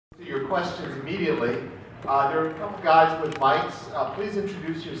questions immediately. There are a couple guys with mics. Please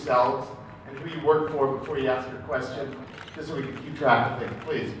introduce yourselves and who you work for before you ask your question, just so we can keep track of things.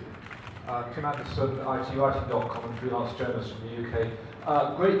 Please. Tim Anderson, IT.com and freelance journalist from the UK.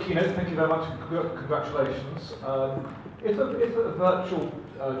 Great keynote, thank you very much, and congratulations. If a virtual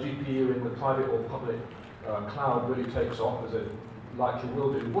GPU in the private or public cloud really takes off, as it likely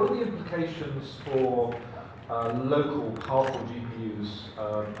will do, what are the implications for local, powerful GPUs,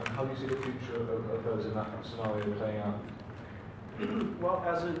 and how do you see the future of those in that scenario playing out? Well,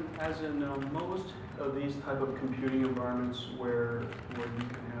 as in most of these type of computing environments where you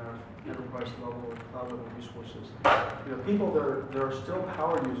can have enterprise level, cloud level resources, people there are still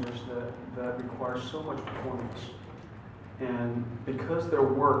power users that require so much performance, and because their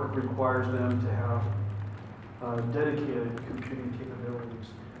work requires them to have dedicated computing capabilities,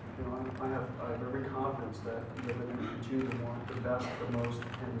 I have every confidence that they're going to continue to want the best, the most,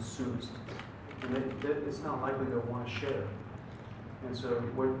 and the soonest, and it's not likely they'll want to share. And so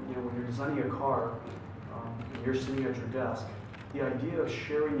when you're designing a car, and you're sitting at your desk, the idea of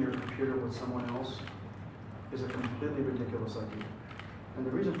sharing your computer with someone else is a completely ridiculous idea. And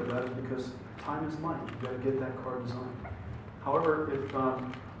the reason for that is because time is money. You've got to get that car designed. However, if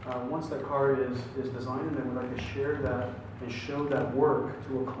once that car is designed and they would like to share that and show that work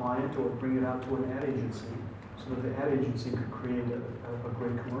to a client or bring it out to an ad agency so that the ad agency could create a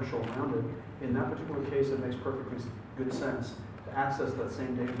great commercial around it, in that particular case it makes perfectly good sense to access that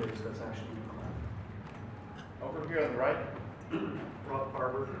same database that's actually in the cloud. Over here on the right. Rob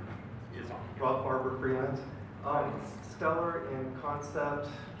Farber. Rob Farber, freelance. Stellar in concept,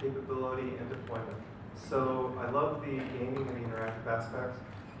 capability, and deployment. So I love the gaming and the interactive aspects.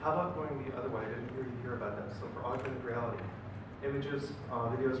 How about going the other way? I didn't hear you hear about that. So for augmented reality, images,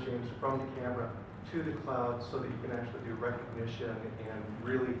 video streams from the camera to the cloud so that you can actually do recognition and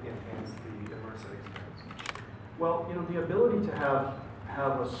really enhance the immersive experience. Well, the ability to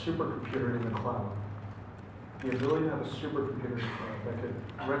have a supercomputer in the cloud, the ability to have a supercomputer in the cloud that could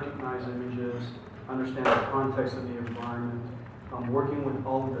recognize images, understand the context of the environment, working with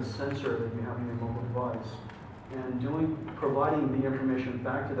all of the sensor that you have in your mobile device, and providing the information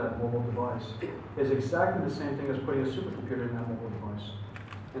back to that mobile device is exactly the same thing as putting a supercomputer in that mobile device.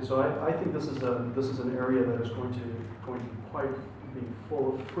 And so I think this is an area that is going to quite be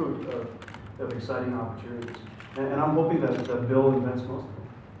full of fruit of exciting opportunities. And I'm hoping that Bill invents most of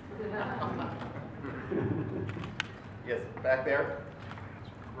them. Yes, back there.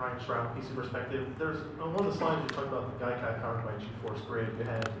 Ryan Shroud, PC Perspective. There's on one of the slides you talked about the Gaikai powered by GeForce Grid. You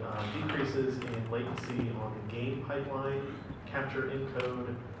had decreases in latency on the game pipeline, capture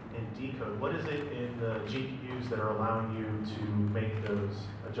encode, and decode. What is it in the GPUs that are allowing you to make those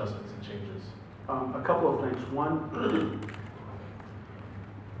adjustments and changes? A couple of things. One,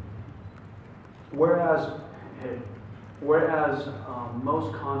 whereas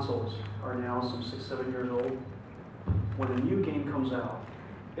most consoles are now some 6-7 years old, when a new game comes out,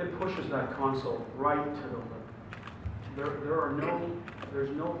 it pushes that console right to the limit.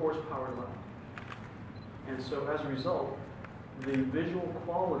 There's no horsepower left. And so as a result, the visual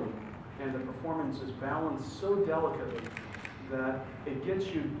quality and the performance is balanced so delicately that it gets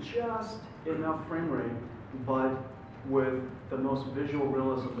you just enough frame rate, but with the most visual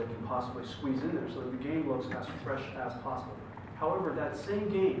realism they can possibly squeeze in there so that the game looks as fresh as possible. However, that same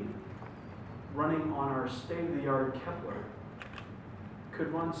game running on our state-of-the-art Kepler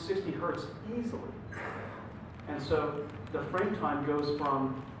could run 60 hertz easily. And so the frame time goes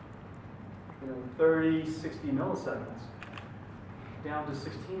from 30, 60 milliseconds down to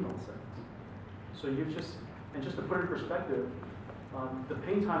 16 milliseconds. So just to put it in perspective, the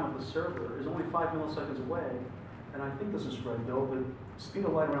ping time of the server is only 5 milliseconds away, and I think this is right, Bill, the speed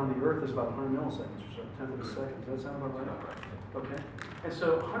of light around the Earth is about 100 milliseconds or so, 10th of a second. Does that sound about right? Okay. And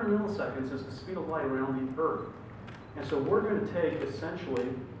so 100 milliseconds is the speed of light around the Earth. And so we're going to take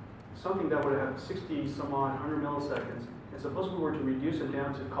essentially something that would have 60 some odd 100 milliseconds, and suppose we were to reduce it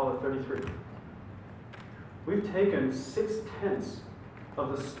down to call it 33. We've taken 6/10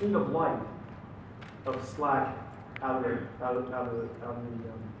 of the speed of light of slack out of the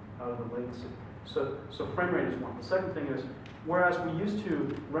latency. So frame rate is one. The second thing is, whereas we used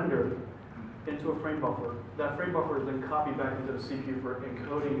to render into a frame buffer, that frame buffer is then copied back into the CPU for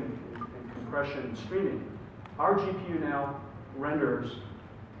encoding and compression and streaming. Our GPU now renders,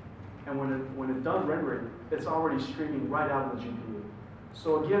 and when it's done rendering, it's already streaming right out of the GPU.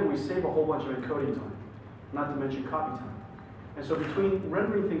 So again, we save a whole bunch of encoding time, not to mention copy time. And so between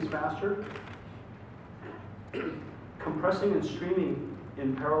rendering things faster, compressing and streaming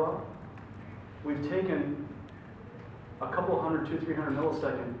in parallel, we've taken a couple hundred, 200-300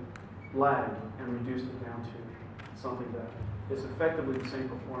 millisecond lag and reduced it down to something that is effectively the same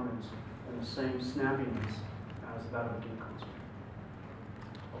performance and the same snappiness as that of a game console.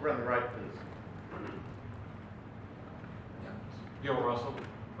 Over on the right, please. Gil Russell,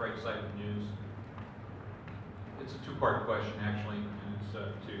 Bright Side News. It's a two-part question, actually, and it's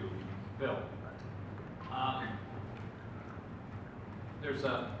to Phil. There's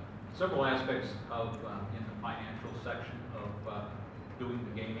several aspects of in the financial section of doing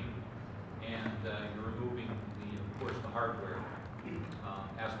the gaming, and you're removing of course, the hardware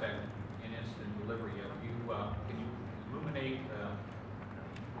aspect in instant delivery. Can you illuminate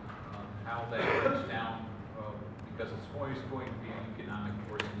how that breaks down? Because it's always going to be an economic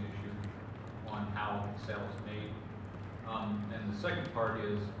forcing issue on how Excel is made. And the second part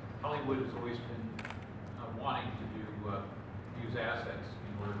is Hollywood has always been wanting to use assets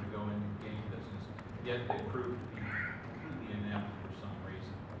in order to go into the game business, yet they proved to be completely inept for some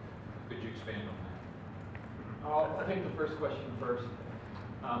reason. Could you expand on that? I think the first question first.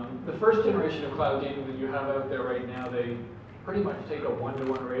 The first generation of cloud gaming that you have out there right now, they pretty much take a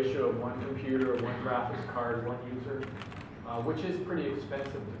 1-to-1 ratio of one computer, one graphics card, one user, which is pretty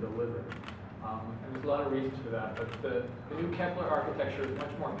expensive to deliver. And there's a lot of reasons for that, but the new Kepler architecture is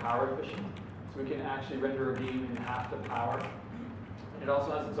much more power efficient, so we can actually render a game in half the power. It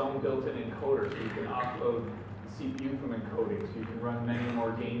also has its own built-in encoder, so you can offload CPU from encoding, so you can run many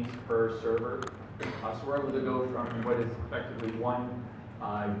more games per server. So we're able to go from what is effectively one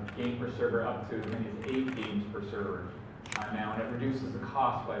game per server up to as many as 8 games per server now, and it reduces the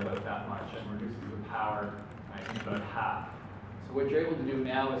cost by about that much and reduces the power, I think, about half. So what you're able to do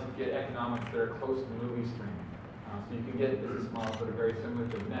now is get economics that are close to movie streaming. So you can get business models that are very similar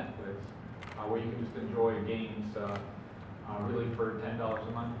to Netflix, where you can just enjoy games really for $10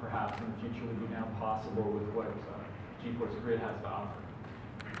 a month, perhaps in the future would be now possible with what GeForce Grid has to offer.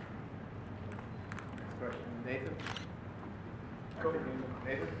 Next question, Nathan? Go ahead, Nathan.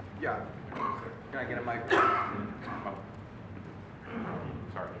 Nathan? Yeah. Can I get a mic? Oh.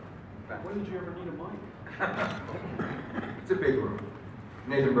 Sorry. When did you ever need a mic? It's a big room.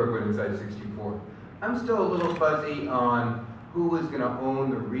 Nathan Brookwood, Inside 64. I'm still a little fuzzy on who is going to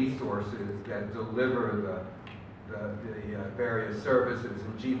own the resources that deliver the various services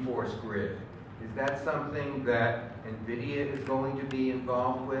in GeForce Grid. Is that something that NVIDIA is going to be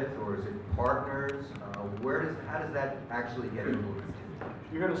involved with, or is it partners? How does that actually get implemented?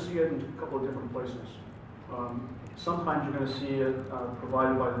 You're going to see it in a couple of different places. Sometimes you're going to see it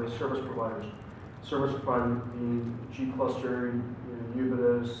provided by the service providers. Service provider being G-Cluster,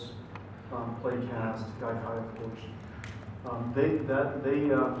 Ubitus, Playcast, Gaikai, of course. They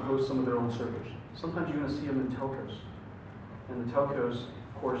host some of their own servers. Sometimes you're going to see them in telcos. And the telcos,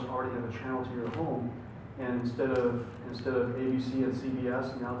 of course, already have a channel to your home. And instead of ABC and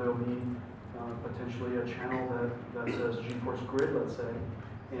CBS, now there'll be potentially a channel that says GeForce Grid, let's say,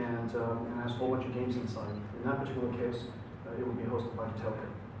 and has a whole bunch of games inside. In that particular case, it will be hosted by the telco.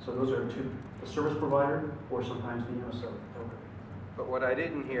 So those are two: the service provider or sometimes the MSO telco. But what I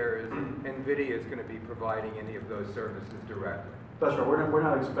didn't hear is NVIDIA is going to be providing any of those services directly. That's right. We're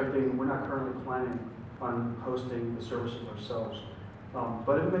not currently planning on hosting the services ourselves.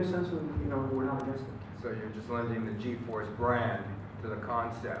 But if it makes sense, we're not against it. So you're just lending the GeForce brand to the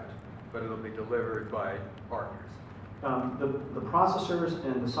concept, but it'll be delivered by partners. The processors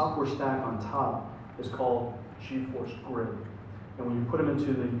and the software stack on top is called GeForce Grid. And when you put them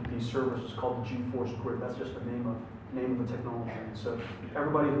into these servers, it's called the GeForce Grid. That's just the name of the technology. And so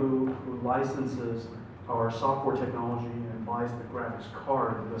everybody who licenses our software technology and buys the graphics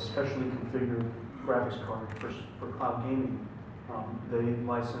card, the specially configured graphics card for cloud gaming, they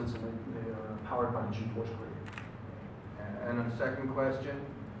license and they are powered by the GeForce Grid. And a second question,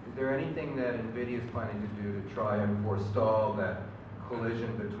 is there anything that NVIDIA is planning to do to try and forestall that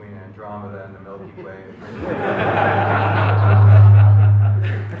collision between Andromeda and the Milky Way?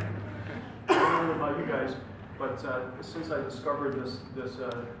 I don't know about you guys, but since I discovered this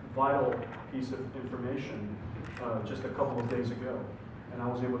vital piece of information just a couple of days ago, and I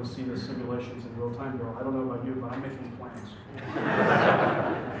was able to see the simulations in real time, Bill, I don't know about you, but I'm making plans.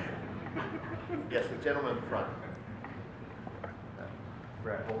 Yes, the gentleman in front.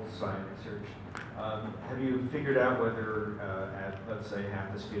 Brad Holtz, Science Research. Have you figured out whether at, let's say,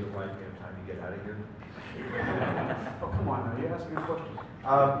 half the speed of light, we have time to get out of here? Oh, come on now, you ask me questions.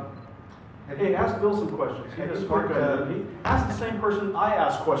 Hey, ask Bill some questions. He's a smart guy. Ask the same person I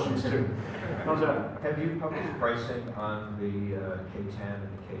ask questions to. How's that? Have you published pricing on the K10 and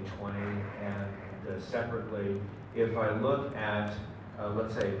the K20? And separately, if I look at,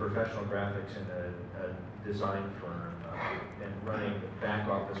 let's say, professional graphics in a design firm and running back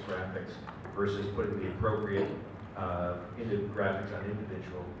office graphics versus putting the appropriate graphics on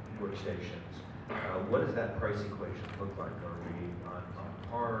individual workstations. What does that price equation look like? Are we on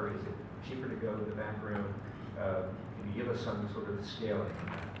par? Is it cheaper to go to the back room? Can you give us some sort of scaling on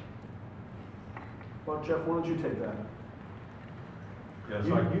that? Well, Jeff, why don't you take that? Yeah,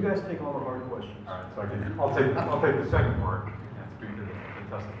 You guys take all the hard questions. All right, so I'll take the second part and speak to the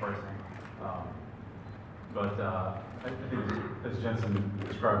test the pricing. I think as Jen-Hsung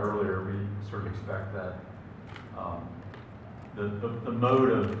described earlier, we sort of expect that the mode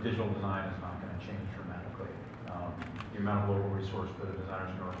of digital design is not going to change dramatically. The amount of local resource that a designer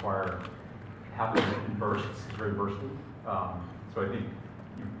is going to require happens in bursts. It's very bursty. So I think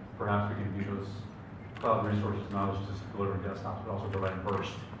perhaps we can view those cloud resources not as just delivering desktops, but also providing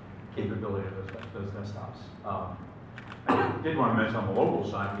burst capability of those desktops. I did want to mention on the local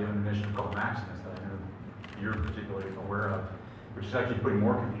side, we have an initiative called Maximus that I know you're particularly aware of, which is actually putting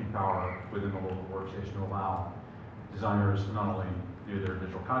more compute power within the local workstation to allow designers to not only do their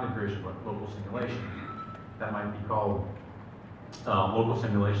digital content creation, but local simulation. That might be called local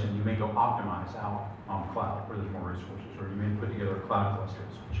simulation. You may go optimize out on cloud where there's more resources, or you may put together cloud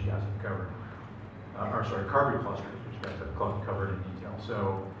clusters, which you guys have covered. Carbon clusters, which you guys have covered in detail.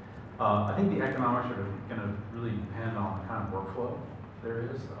 So I think the economics are going to really depend on the kind of workflow there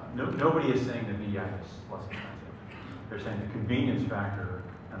is. Nobody is saying that VDI is less expensive. They're saying the convenience factor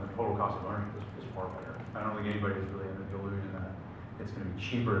and the total cost of ownership is far better. I don't think anybody is really in the delusion that it's going to be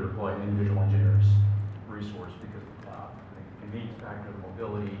cheaper to deploy an individual engineer's resource because of the cloud. I think the convenience factor, the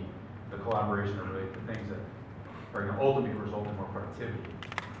mobility, the collaboration are really the things that are going to ultimately result in more productivity,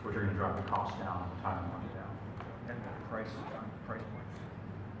 which are going to drive the cost down and the time and money down. And price points.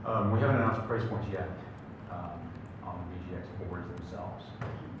 We haven't announced price points yet on the VGX boards themselves.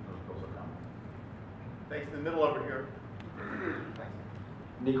 Those will come. Thanks. In the middle over here. Thanks.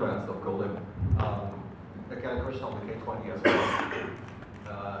 Nico Ernst of Golden. Again, a question on the K20 as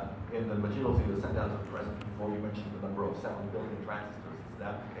well. In the materials you sent out to the press before, you mentioned the number of 7 billion transistors. Is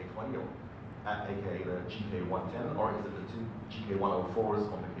that the K20 or aka the GK110, or is it the 2 GK104s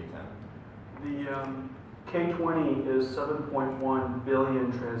on the K10? The K20 is 7.1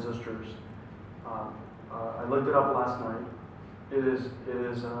 billion transistors. I looked it up last night. It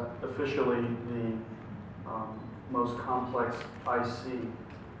is officially the most complex IC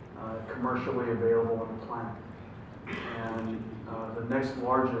commercially available on the planet. And the next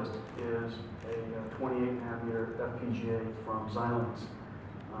largest is a 28 nanometer FPGA from Xilinx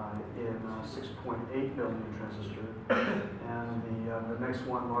in 6.8 billion transistor. And the next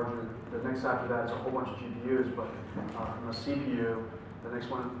one larger, the next after that is a whole bunch of GPUs, but from a CPU, the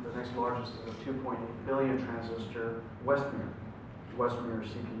next largest is a 2.8 billion transistor Westmere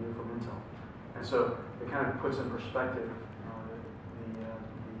CPU from Intel. And so it kind of puts in perspective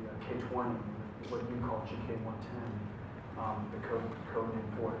the K20, what you call GK110, the code name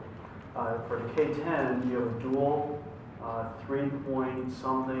for it. For the K10, you have a dual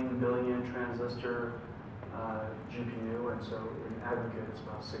 3-point-something billion transistor GPU, and so in aggregate it's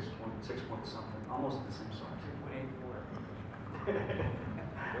about 6 point something, almost the same size. 3.84.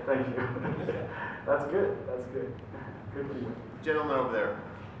 Thank you. That's good. That's good. Good for you. Gentleman over there.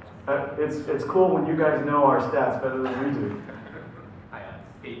 It's cool when you guys know our stats better than we do. Hi,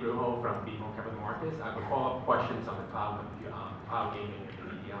 Steve Ruho from BMO Capital Markets. I have a follow-up questions on the cloud gaming and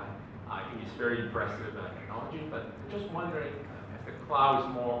VDI. I think it's very impressive technology, but just wondering, as the cloud is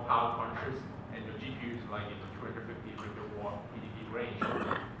more power conscious and your GPU is like in the 250 watt PDP range,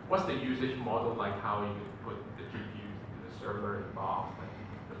 what's the usage model like? How you can put the GPUs to the server involved and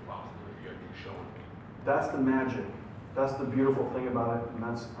the cloud you're showing? That's the magic. That's the beautiful thing about it, and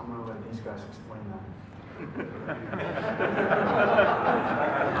I'm going to let these guys explain that.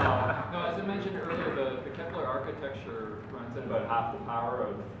 No, as I mentioned earlier, the Kepler architecture runs at about half the power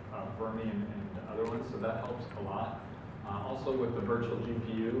of Fermi and other ones, so that helps a lot. Also with the virtual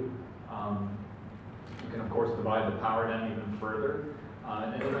GPU, you can of course divide the power down even further.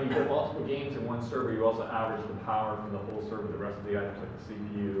 And then when you get multiple games in one server, you also average the power for the whole server, the rest of the items like the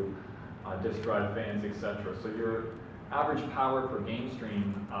CPU, disk drive, fans, etc. So your average power per game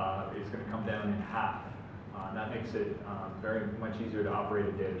stream is going to come down in half. And that makes it very much easier to operate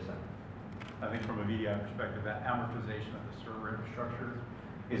a data center. I think from a VDI perspective, that amortization of the server infrastructure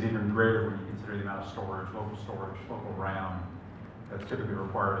is even greater when you consider the amount of storage, local RAM that's typically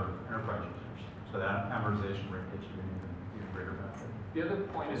required of enterprise users. So that amortization rate gets you an even greater benefit. The other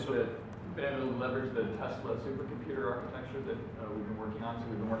point is that we've been able to leverage the Tesla supercomputer architecture that we've been working on. So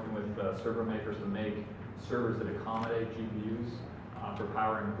we've been working with server makers to make servers that accommodate GPUs for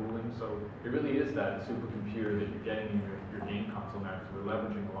power and cooling. So it really is that supercomputer that you're getting in your game console now. So we're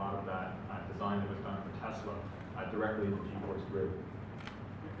leveraging a lot of that design that was done for Tesla directly into GeForce Grid.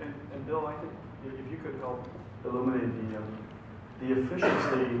 And Bill, I think if you could help illuminate the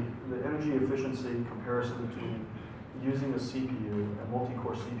efficiency, the energy efficiency comparison between using a CPU, a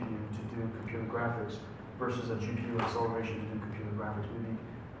multi-core CPU to do computer graphics versus a GPU acceleration to do computer graphics. Maybe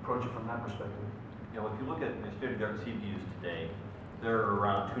approach it from that perspective. You know, if you look at state-of-the-art CPUs today, they're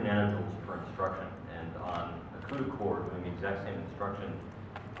around 2 nanojoules per instruction. And on a CUDA core doing the exact same instruction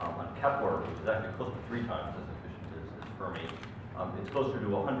on Kepler, which is actually close to 3 times as efficient as Fermi, it's closer to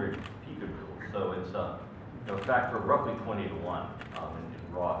 100 picojoules. So it's a factor of roughly 20 to 1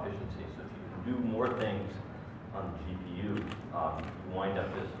 in raw efficiency. So if you can do more things on the GPU, you wind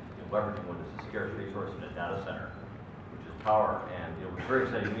up just leveraging what is a scarce resource in a data center, which is power. And what's very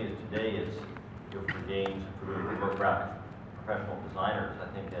exciting to me is today is for games, for remote graphics professional designers, I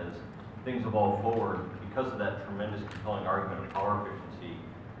think as things evolve forward, because of that tremendous compelling argument of power efficiency,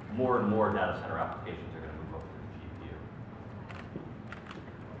 more and more data center applications are going to move over to the GPU.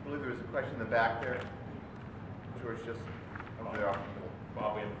 I believe there was a question in the back there. George, just over there off the middle.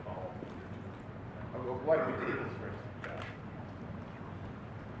 Bob, we have a follow-up. Why don't we take this first?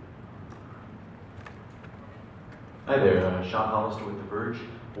 Hi there, Sean Hollister with The Verge.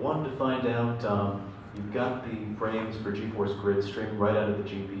 Wanted to find out, you've got the frames for GeForce Grid streaming right out of the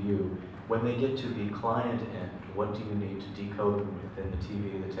GPU. When they get to the client end, what do you need to decode them within the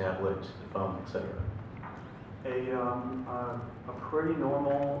TV, the tablet, the phone, etc.? A pretty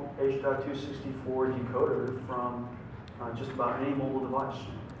normal H.264 decoder from just about any mobile device.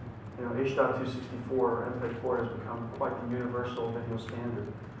 H.264 or MPEG-4 has become quite the universal video standard.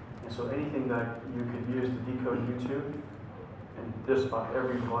 And so anything that you could use to decode YouTube, and just about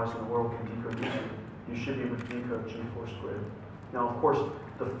every device in the world can decode YouTube, you should be able to decode GeForce Grid. Now, of course,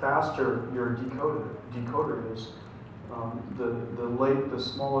 the faster your decoder is, the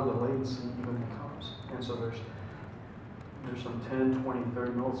smaller the latency even becomes. And so there's some 10, 20,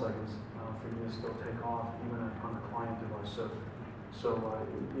 30 milliseconds for you to still take off even on a client device. So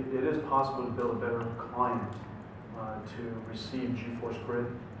it is possible to build a better client to receive GeForce Grid,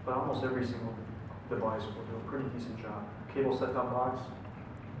 but almost every single device will do a pretty decent job. Cable set-top box,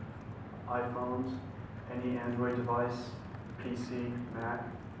 iPhones, any Android device, PC, Mac,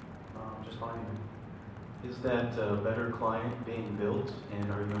 just fine. Is that a better client being built,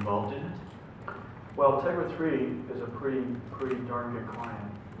 and are you involved in it? Well, Tegra 3 is a pretty darn good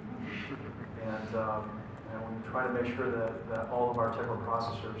client. And we try to make sure that all of our Tegra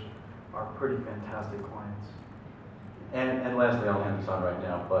processors are pretty fantastic clients. And lastly, I'll hand this on right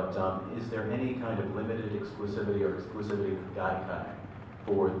now, but is there any kind of limited exclusivity or exclusivity with Gaikai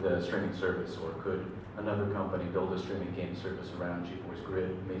for the streaming service, or could another company build a streaming game service around GeForce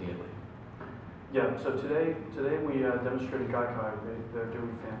Grid immediately? Yeah, so today we demonstrated Gaikai. They're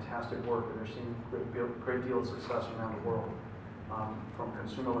doing fantastic work, and they're seeing great deal of success around the world, from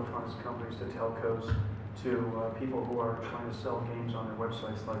consumer electronics companies to telcos to people who are trying to sell games on their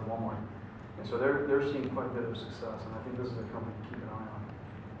websites like Walmart. And so they're seeing quite a bit of success, and I think this is a company to keep an eye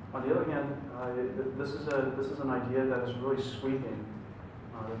on. On the other hand, this is an idea that is really sweeping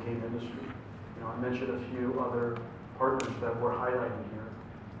the game industry. I mentioned a few other partners that we're highlighting here: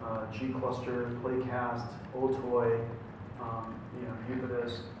 G-Cluster, Playcast, Otoy,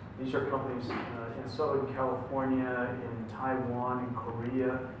 Ubitus. These are companies in Southern California, in Taiwan, in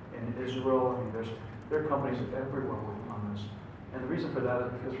Korea, in Israel. I mean, there are companies everywhere working on this. And the reason for that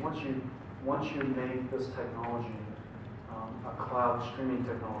is because once you make this technology a cloud streaming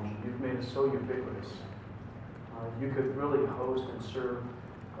technology, you've made it so ubiquitous. You could really host and serve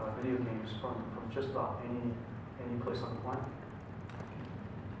video games from just about any place on the planet.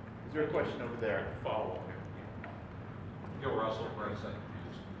 Is there a question over there? Follow-up. Gil Russell, Bright Side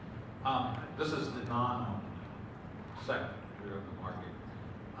News. This is the non-sector of the market.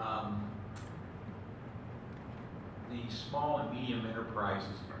 The small and medium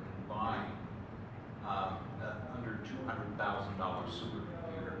enterprises can buy under $200,000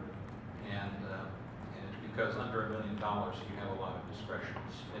 supercomputer, and it's because under $1 million you have a lot of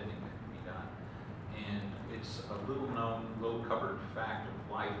discretionary spending that can be done. And it's a little known, low covered fact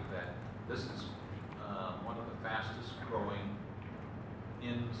of life that this is one of the fastest growing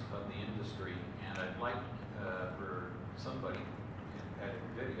ends of the industry, and I'd like for somebody at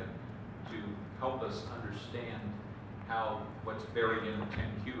NVIDIA to help us understand how what's buried in the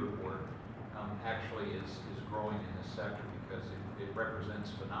 10Q report actually is growing in this sector, because it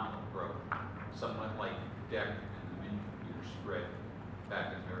represents phenomenal growth, somewhat like DEC and the mini computer spread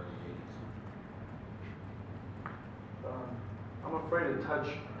back in the early 80s. I'm afraid to touch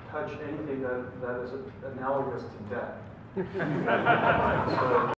anything that is analogous to debt. So